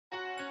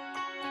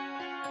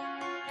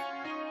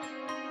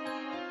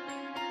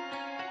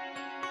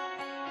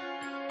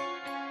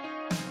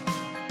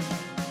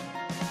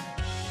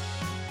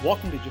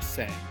Welcome to Just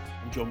Saying.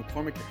 I'm Joe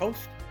McCormick, your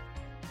host.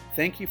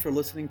 Thank you for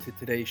listening to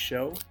today's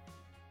show.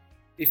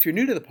 If you're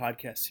new to the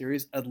podcast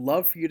series, I'd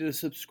love for you to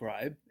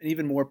subscribe, and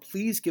even more,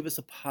 please give us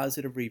a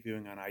positive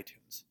reviewing on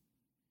iTunes.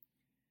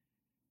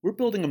 We're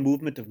building a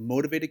movement of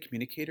motivated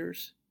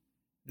communicators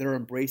that are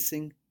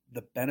embracing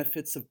the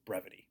benefits of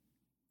brevity.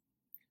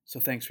 So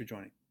thanks for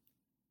joining.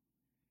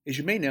 As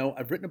you may know,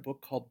 I've written a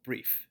book called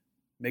Brief,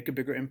 Make a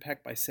Bigger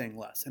Impact by Saying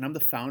Less, and I'm the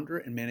founder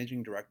and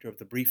managing director of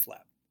the Brief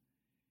Lab.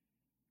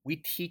 We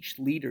teach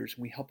leaders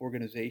and we help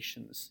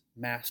organizations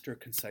master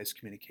concise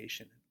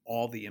communication and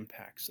all the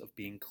impacts of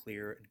being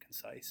clear and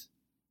concise.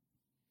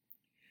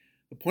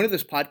 The point of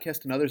this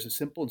podcast and others is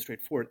simple and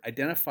straightforward.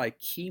 Identify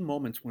key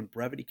moments when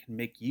brevity can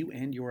make you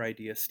and your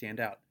ideas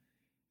stand out.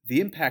 The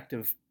impact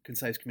of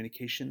concise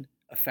communication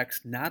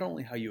affects not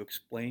only how you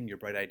explain your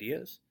bright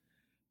ideas,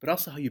 but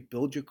also how you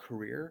build your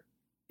career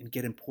and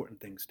get important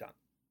things done.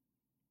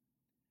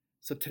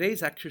 So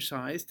today's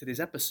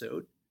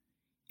episode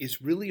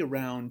is really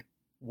around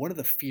one of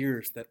the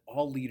fears that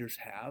all leaders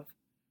have,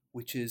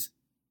 which is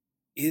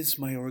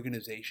my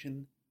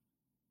organization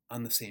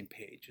on the same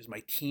page? Is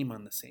my team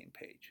on the same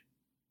page?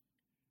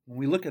 When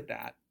we look at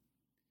that,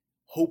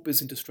 hope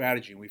isn't a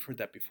strategy, and we've heard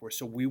that before.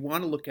 So we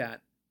want to look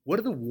at what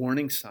are the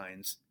warning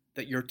signs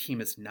that your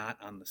team is not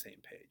on the same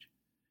page.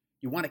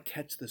 You want to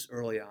catch this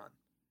early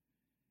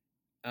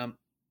on.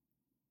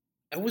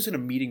 I was in a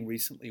meeting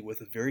recently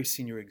with a very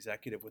senior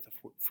executive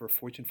for a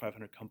Fortune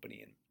 500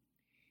 company,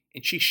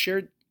 and she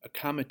shared a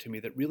comment to me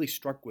that really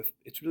struck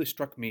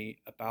me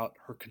about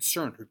her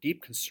concern, her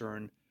deep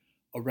concern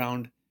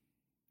around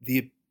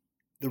the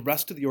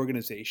rest of the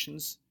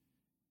organizations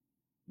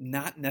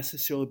not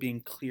necessarily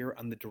being clear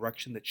on the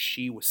direction that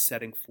she was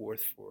setting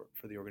forth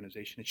for the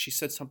organization. And she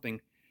said something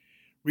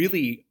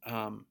really,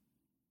 it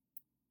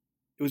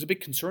was a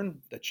big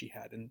concern that she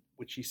had. And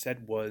what she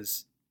said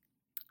was,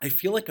 I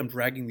feel like I'm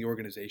dragging the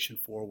organization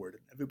forward.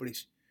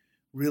 Everybody's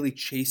really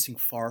chasing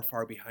far,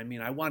 far behind me.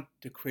 And I want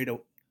to create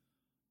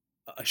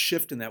a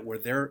shift in that where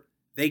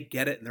they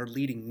get it and they're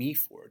leading me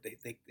forward.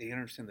 They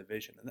understand the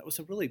vision. And that was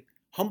a really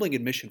humbling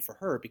admission for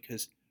her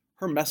because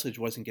her message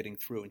wasn't getting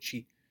through. And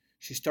she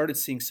started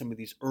seeing some of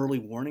these early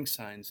warning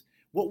signs.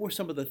 What were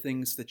some of the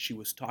things that she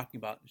was talking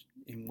about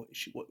and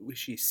what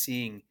she's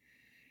seeing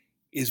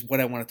is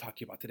what I want to talk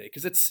to you about today.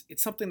 Because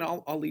it's something that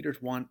all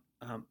leaders want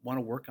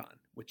to work on,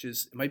 which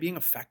is, am I being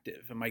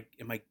effective? Am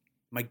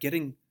I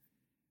getting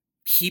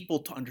people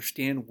to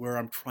understand where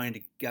I'm trying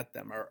to get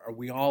them? Are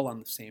we all on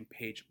the same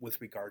page with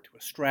regard to a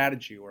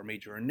strategy or a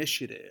major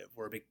initiative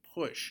or a big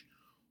push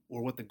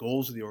or what the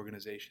goals of the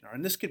organization are?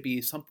 And this could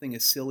be something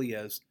as silly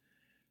as,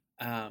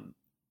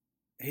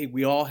 hey,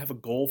 we all have a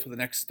goal for the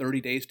next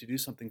 30 days to do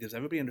something. Does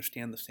everybody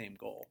understand the same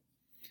goal?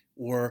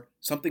 Or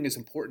something as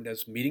important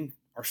as meeting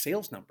our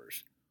sales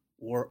numbers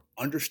or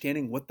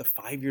understanding what the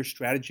 5-year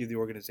strategy of the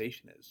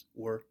organization is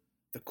or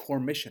the core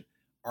mission.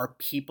 Are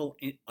people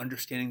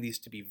understanding these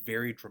to be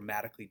very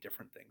dramatically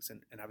different things?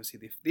 And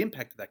obviously the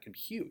impact of that can be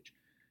huge.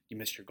 You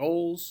miss your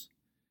goals.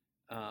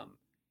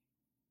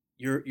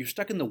 You're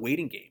stuck in the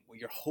waiting game where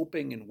you're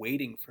hoping and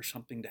waiting for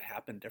something to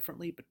happen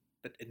differently, but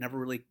it never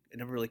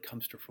really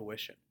comes to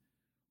fruition.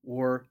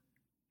 Or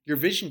your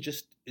vision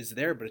just is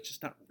there, but it's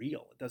just not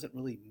real. It doesn't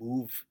really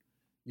move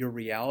your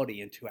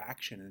reality into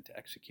action, into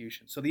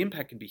execution. So the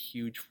impact can be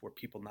huge for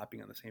people not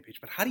being on the same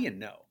page. But how do you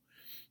know?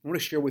 I want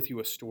to share with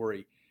you a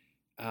story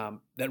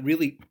that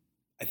really,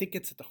 I think,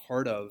 gets at the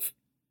heart of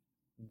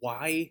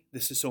why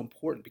this is so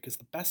important, because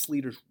the best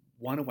leaders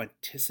want to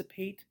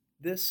anticipate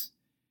this,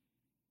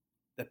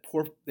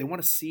 they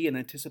want to see and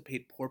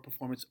anticipate poor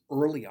performance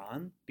early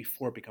on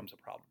before it becomes a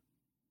problem,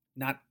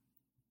 not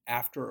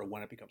after or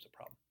when it becomes a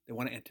problem. They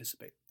want to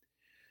anticipate.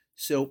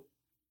 So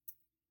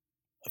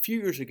a few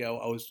years ago,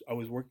 I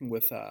was working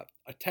with a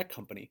tech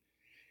company,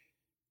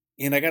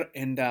 and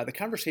the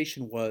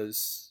conversation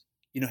was,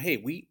 hey,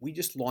 we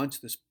just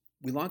launched this.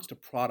 We launched a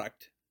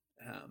product,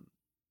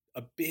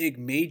 a big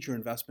major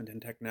investment in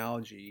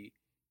technology,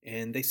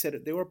 and they said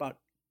they were about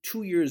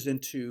 2 years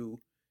into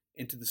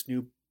this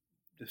new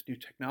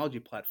technology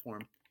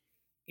platform,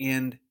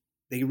 and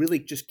they really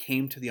just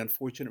came to the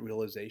unfortunate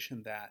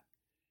realization that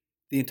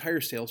the entire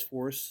sales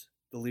force,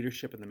 the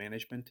leadership and the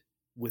management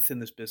within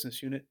this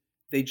business unit,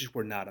 they just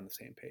were not on the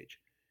same page.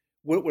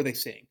 What were they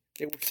seeing?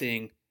 They were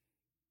seeing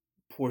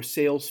poor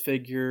sales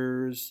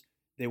figures.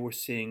 They were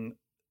seeing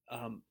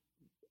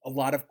a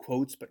lot of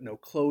quotes, but no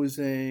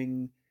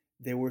closing.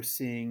 They were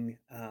seeing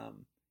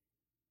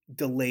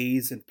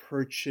delays in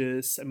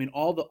purchase. I mean,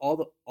 all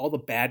the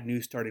bad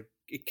news started.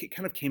 It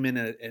kind of came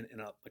in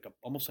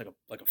almost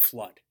like a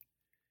flood.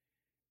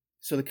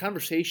 So the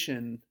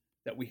conversation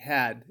that we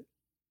had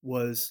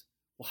was,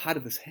 well, how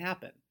did this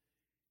happen?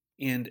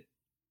 And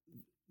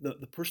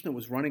the person that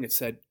was running it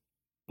said,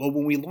 well,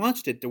 when we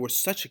launched it, there was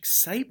such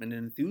excitement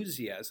and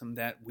enthusiasm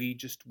that we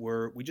just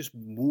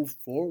moved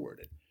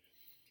forward.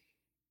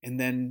 And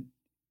then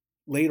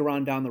later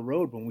on down the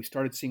road, when we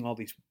started seeing all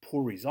these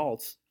poor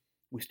results,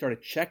 we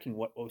started checking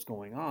what was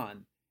going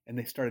on, and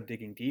they started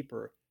digging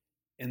deeper.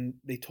 And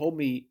they told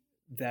me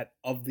that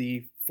of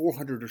the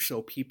 400 or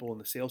so people in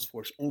the sales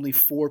force, only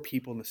 4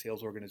 people in the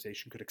sales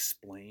organization could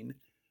explain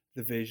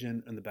the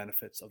vision and the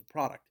benefits of the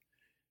product.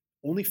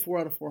 Only 4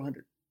 out of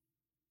 400.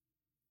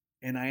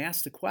 And I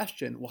asked the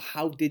question, well,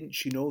 how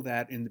didn't you know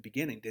that in the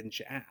beginning? Didn't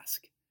you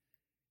ask?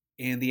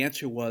 And the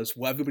answer was,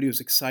 well, everybody was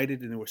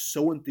excited and there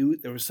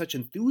was such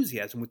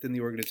enthusiasm within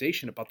the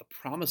organization about the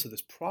promise of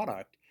this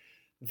product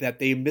that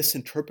they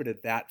misinterpreted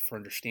that for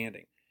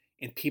understanding.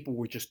 And people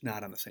were just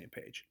not on the same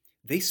page.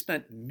 They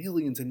spent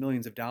millions and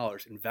millions of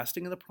dollars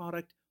investing in the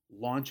product,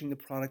 launching the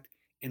product,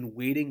 and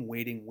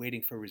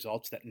waiting for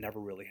results that never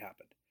really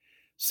happened.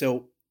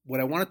 So what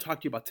I want to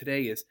talk to you about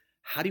today is,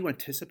 how do you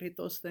anticipate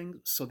those things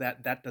so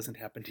that that doesn't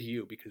happen to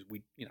you? Because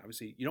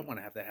obviously you don't want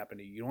to have that happen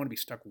to you. You don't want to be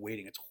stuck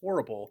waiting. It's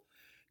horrible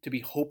to be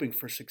hoping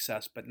for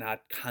success but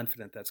not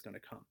confident that's going to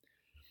come.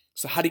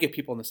 So how do you get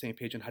people on the same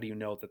page, and how do you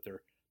know that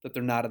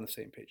they're not on the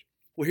same page?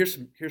 Well,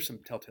 here's some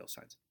telltale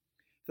signs.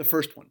 The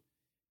first one,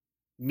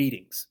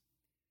 meetings.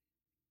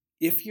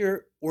 If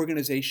your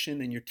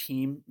organization and your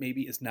team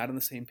maybe is not on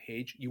the same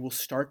page, you will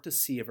start to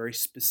see a very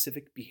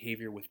specific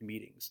behavior with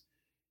meetings.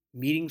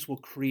 Meetings will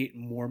create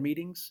more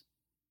meetings,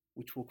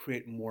 which will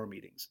create more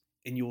meetings,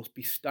 and you will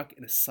be stuck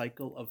in a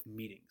cycle of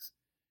meetings.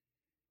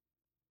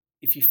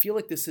 If you feel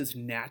like this is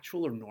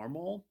natural or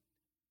normal,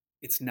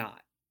 it's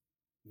not.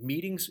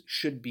 Meetings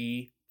should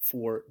be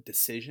for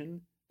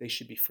decision. They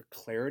should be for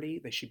clarity.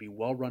 They should be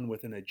well run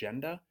with an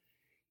agenda.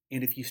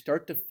 And if you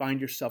start to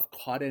find yourself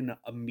caught in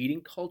a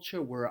meeting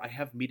culture where I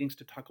have meetings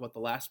to talk about the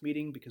last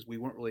meeting because we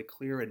weren't really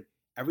clear and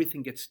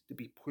everything gets to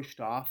be pushed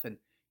off and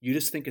you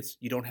just think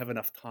you don't have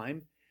enough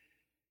time,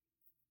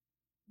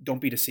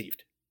 don't be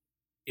deceived.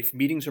 If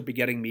meetings are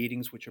begetting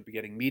meetings, which are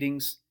begetting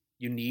meetings,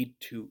 you need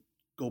to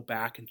go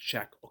back and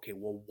check, okay,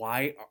 well,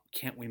 why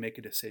can't we make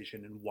a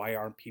decision and why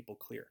aren't people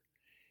clear?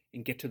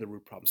 And get to the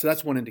root problem. So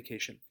that's one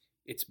indication.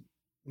 It's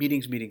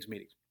meetings.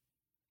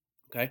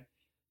 Okay?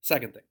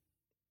 Second thing,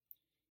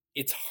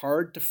 it's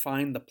hard to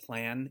find the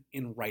plan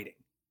in writing.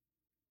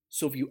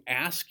 So if you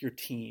ask your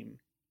team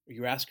or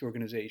you ask your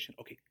organization,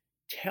 okay,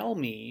 tell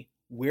me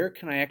where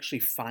can I actually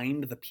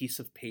find the piece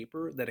of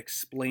paper that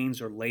explains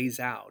or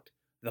lays out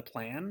the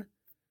plan?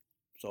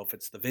 So if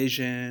it's the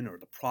vision or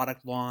the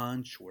product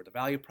launch or the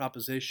value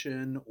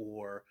proposition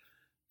or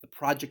the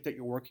project that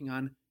you're working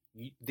on,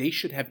 they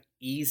should have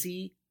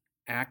easy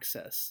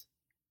access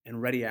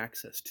and ready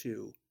access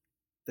to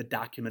the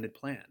documented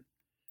plan.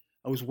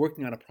 I was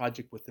working on a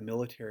project with the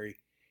military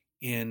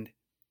and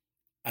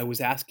I was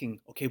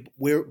asking, okay,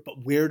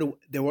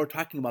 they were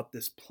talking about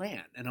this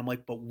plan. And I'm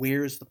like, but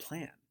where's the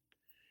plan?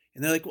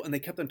 And they're like, well, and they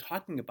kept on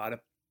talking about it.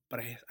 But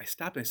I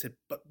stopped and I said,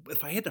 but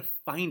if I had to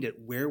find it,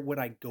 where would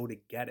I go to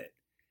get it?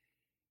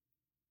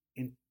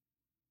 And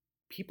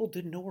people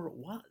didn't know where it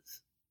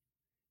was.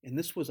 And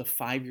this was a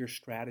 5-year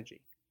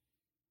strategy.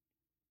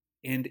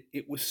 And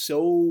it was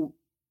so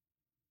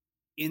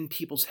in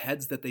people's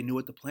heads that they knew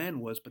what the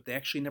plan was, but they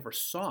actually never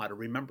saw it or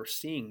remember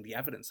seeing the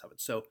evidence of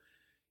it. So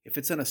if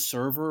it's in a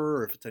server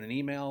or if it's in an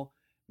email,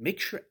 make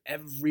sure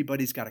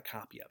everybody's got a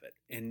copy of it.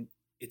 And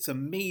it's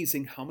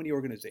amazing how many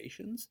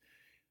organizations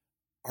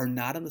are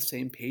not on the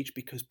same page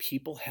because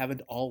people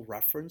haven't all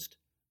referenced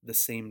the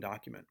same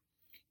document.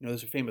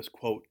 There's a famous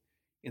quote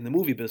in the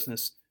movie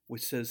business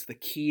which says the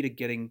key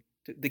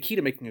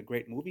to making a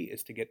great movie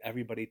is to get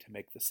everybody to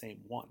make the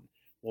same one.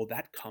 Well,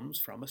 that comes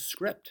from a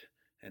script,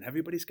 and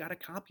everybody's got a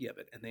copy of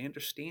it, and they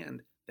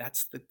understand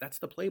that's the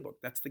playbook,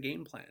 that's the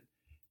game plan.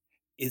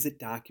 Is it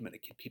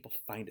documented? Can people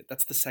find it?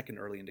 That's the second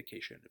early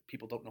indication if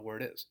people don't know where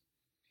it is,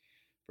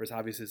 for as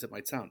obvious as it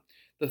might sound.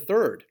 The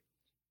third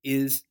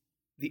is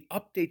the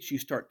updates you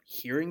start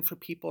hearing from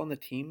people on the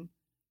team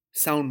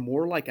sound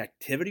more like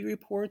activity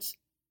reports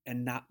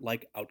and not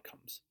like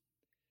outcomes.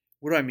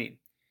 What do I mean?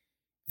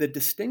 The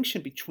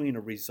distinction between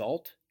a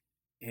result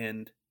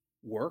and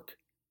work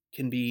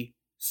can be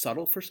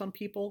subtle for some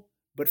people,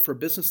 but for a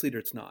business leader,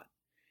 it's not.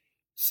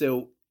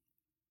 So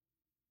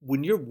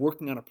when you're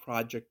working on a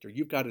project or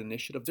you've got an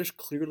initiative, there's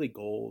clearly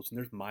goals and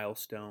there's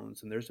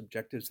milestones and there's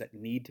objectives that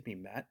need to be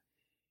met.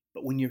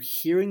 But when you're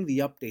hearing the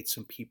updates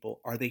from people,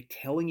 are they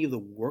telling you the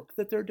work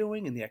that they're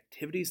doing and the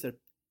activities that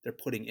they're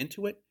putting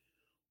into it?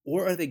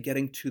 Or are they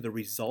getting to the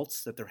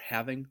results that they're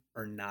having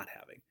or not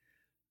having?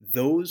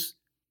 Those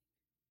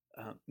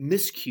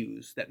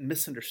miscues, that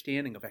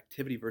misunderstanding of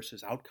activity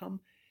versus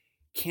outcome,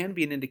 can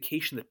be an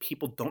indication that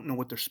people don't know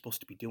what they're supposed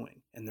to be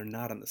doing and they're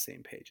not on the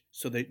same page.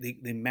 So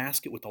they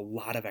mask it with a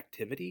lot of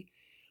activity.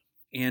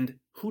 And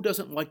who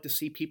doesn't like to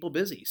see people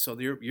busy? So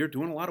you're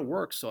doing a lot of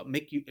work. So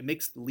it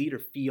makes the leader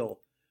feel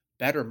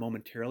better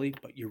momentarily,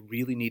 but you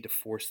really need to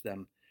force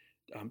them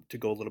to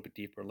go a little bit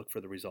deeper and look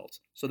for the results.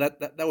 So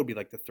that would be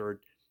like the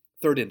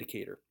third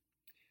indicator.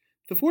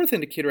 The fourth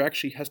indicator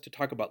actually has to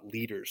talk about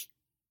leaders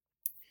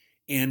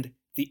and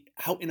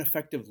how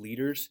ineffective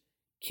leaders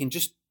can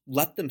just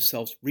let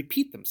themselves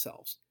repeat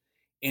themselves.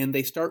 And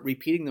they start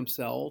repeating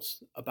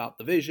themselves about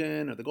the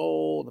vision or the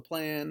goal, the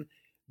plan,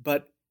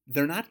 but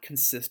they're not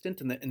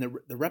consistent, and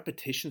the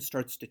repetition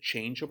starts to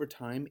change over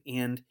time.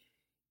 And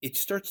it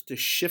starts to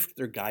shift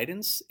their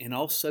guidance, and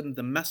all of a sudden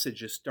the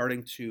message is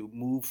starting to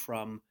move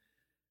from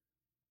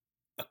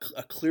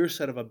a clear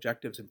set of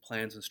objectives and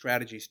plans and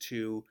strategies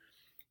to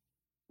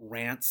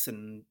rants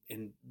and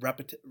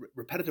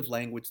repetitive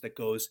language that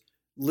goes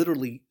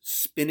literally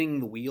spinning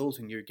the wheels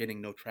and you're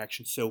getting no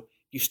traction. So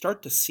you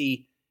start to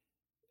see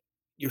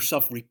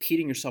yourself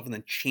repeating yourself and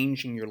then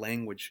changing your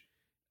language.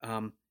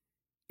 Um,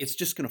 it's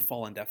just going to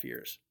fall on deaf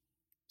ears.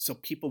 So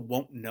people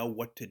won't know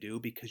what to do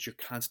because you're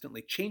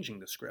constantly changing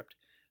the script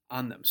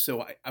on them.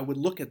 So I would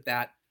look at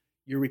that.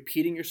 You're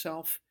repeating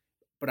yourself,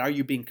 but are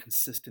you being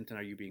consistent and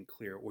are you being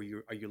clear, or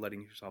are you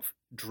letting yourself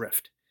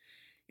drift?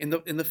 And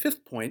the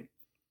fifth point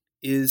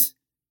is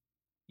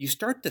you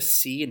start to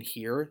see and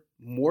hear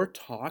more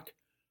talk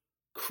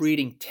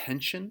creating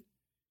tension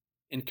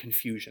and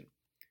confusion.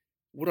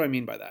 What do I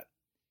mean by that?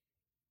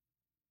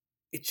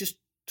 It's just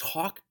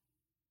talk,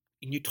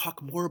 and you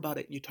talk more about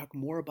it, and you talk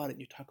more about it,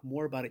 and you talk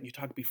more about it, and you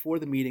talk before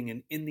the meeting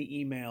and in the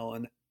email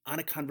and on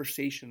a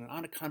conversation and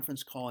on a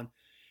conference call. And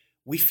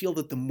we feel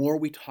that the more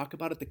we talk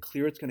about it, the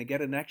clearer it's going to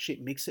get. And actually,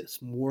 it makes it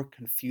more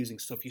confusing.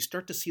 So if you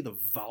start to see the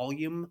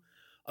volume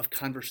of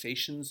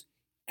conversations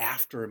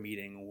after a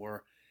meeting,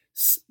 or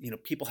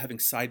people having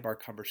sidebar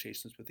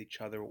conversations with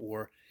each other,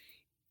 or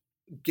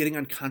getting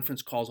on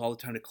conference calls all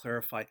the time to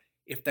clarify,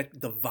 if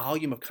the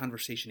volume of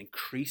conversation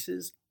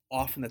increases,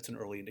 often that's an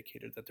early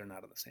indicator that they're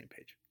not on the same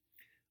page.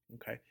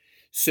 Okay,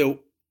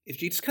 so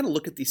if you just kind of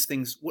look at these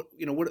things, what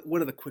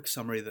are the quick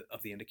summary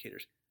of the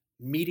indicators?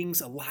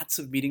 Meetings, lots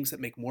of meetings that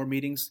make more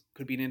meetings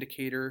could be an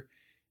indicator.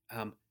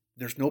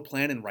 There's no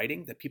plan in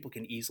writing that people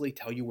can easily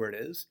tell you where it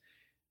is.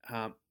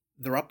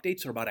 Their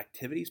updates are about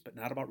activities, but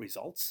not about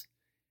results.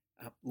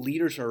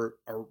 Leaders are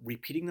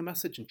repeating the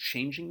message and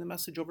changing the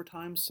message over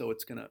time, so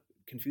it's going to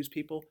confuse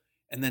people.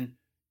 And then,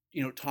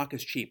 talk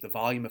is cheap. The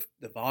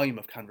volume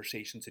of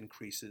conversations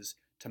increases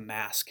to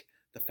mask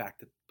the fact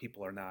that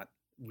people are not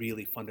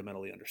really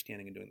fundamentally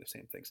understanding and doing the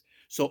same things.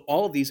 So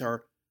all of these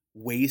are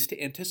ways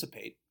to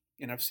anticipate,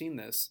 and I've seen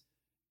this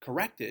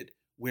corrected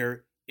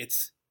where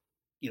it's,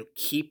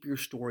 keep your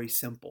story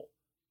simple,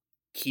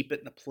 keep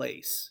it in a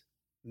place,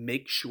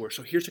 make sure.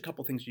 So here's a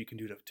couple things you can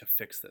do to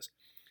fix this.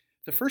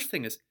 The first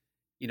thing is,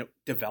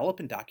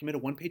 develop and document a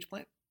one-page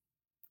plan.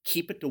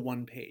 Keep it to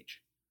one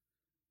page.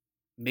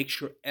 Make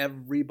sure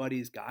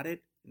everybody's got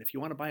it. And if you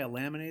want to buy a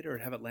laminator or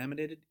have it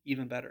laminated,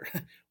 even better.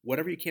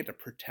 Whatever you can to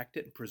protect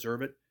it and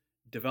preserve it,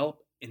 develop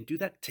and do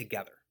that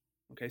together.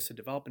 Okay, so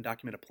develop and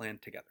document a plan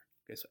together.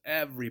 Okay, so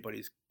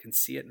everybody can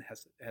see it and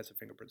has their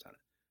fingerprints on it.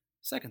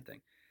 Second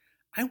thing,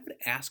 I would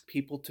ask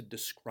people to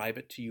describe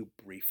it to you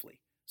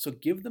briefly. So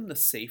give them the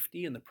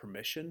safety and the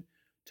permission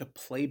to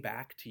play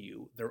back to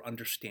you their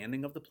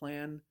understanding of the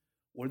plan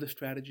or the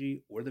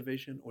strategy or the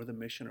vision or the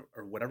mission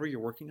or whatever you're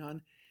working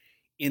on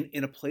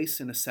in a place,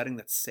 in a setting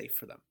that's safe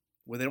for them,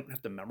 where they don't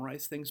have to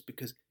memorize things.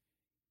 Because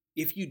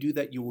if you do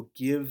that, you will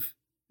give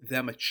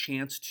them a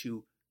chance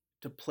to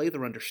play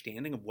their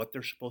understanding of what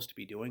they're supposed to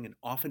be doing. And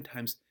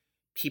oftentimes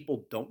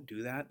people don't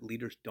do that.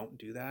 Leaders don't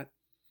do that.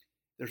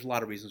 There's a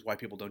lot of reasons why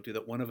people don't do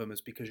that. One of them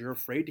is because you're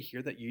afraid to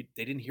hear that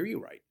they didn't hear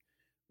you right,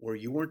 or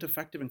you weren't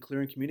effective and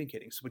clear in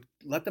communicating. So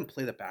let them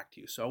play that back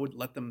to you. So I would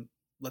let them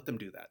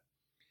do that.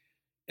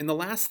 And the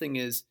last thing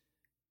is,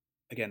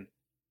 again,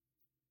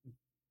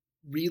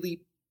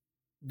 really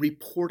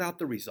report out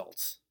the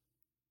results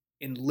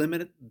and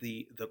limit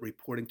the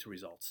reporting to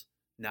results,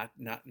 not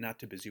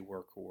to busy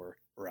work or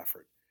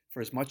effort.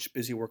 For as much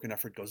busy work and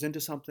effort goes into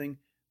something,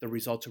 the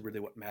results are really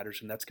what matters,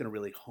 and that's going to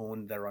really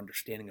hone their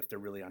understanding if they're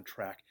really on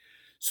track.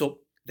 So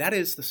that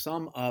is the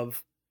sum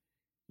of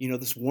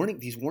these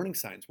warning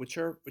signs, which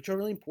are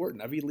really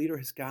important. Every leader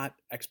has got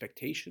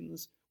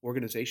expectations.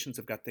 Organizations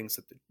have got things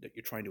that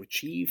you're trying to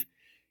achieve.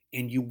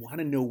 And you want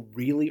to know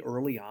really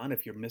early on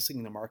if you're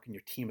missing the mark and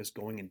your team is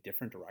going in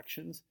different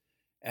directions.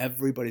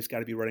 Everybody's got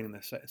to be running in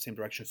the same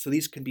direction. So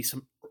these can be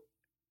some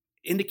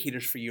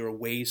indicators for you or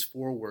ways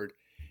forward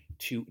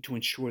to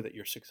ensure that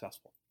you're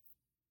successful.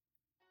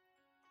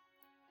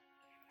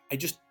 I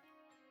just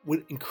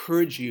would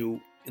encourage you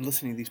in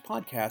listening to these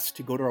podcasts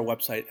to go to our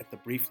website at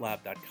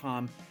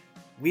thebrieflab.com.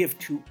 We have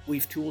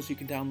tools you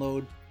can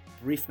download.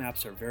 Brief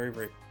maps are very,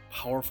 very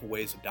powerful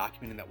ways of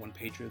documenting that one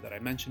pager that I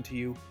mentioned to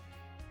you.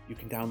 You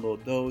can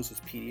download those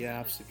as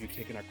PDFs. If you've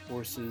taken our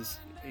courses,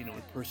 in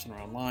person or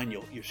online,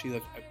 you'll see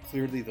that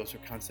clearly those are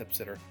concepts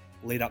that are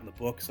laid out in the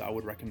book. So I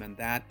would recommend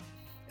that.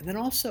 And then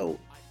also,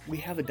 we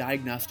have a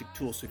diagnostic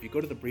tool. So if you go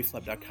to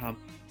thebrieflab.com,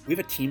 we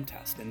have a team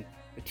test, and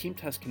the team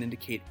test can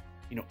indicate,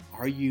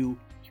 are you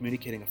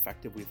communicating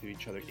effectively with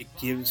each other? It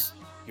gives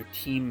your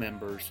team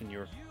members and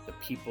the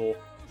people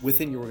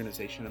within your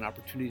organization an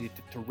opportunity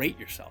to rate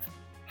yourself.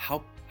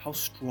 How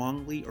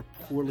strongly or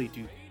poorly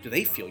do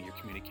they feel you're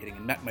communicating?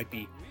 And that might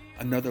be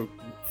another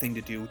thing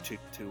to do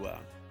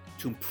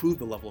to improve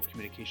the level of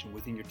communication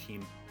within your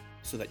team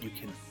so that you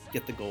can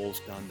get the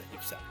goals done that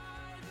you've set.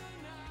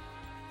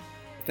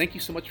 Thank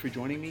you so much for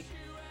joining me.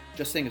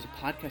 Just Saying is a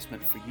podcast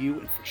meant for you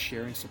and for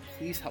sharing, so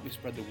please help me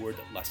spread the word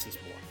that less is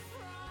more.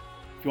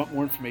 If you want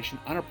more information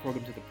on our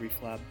programs at the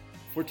Brief Lab,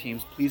 for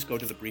teams, please go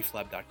to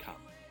thebrieflab.com.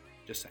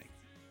 Just saying.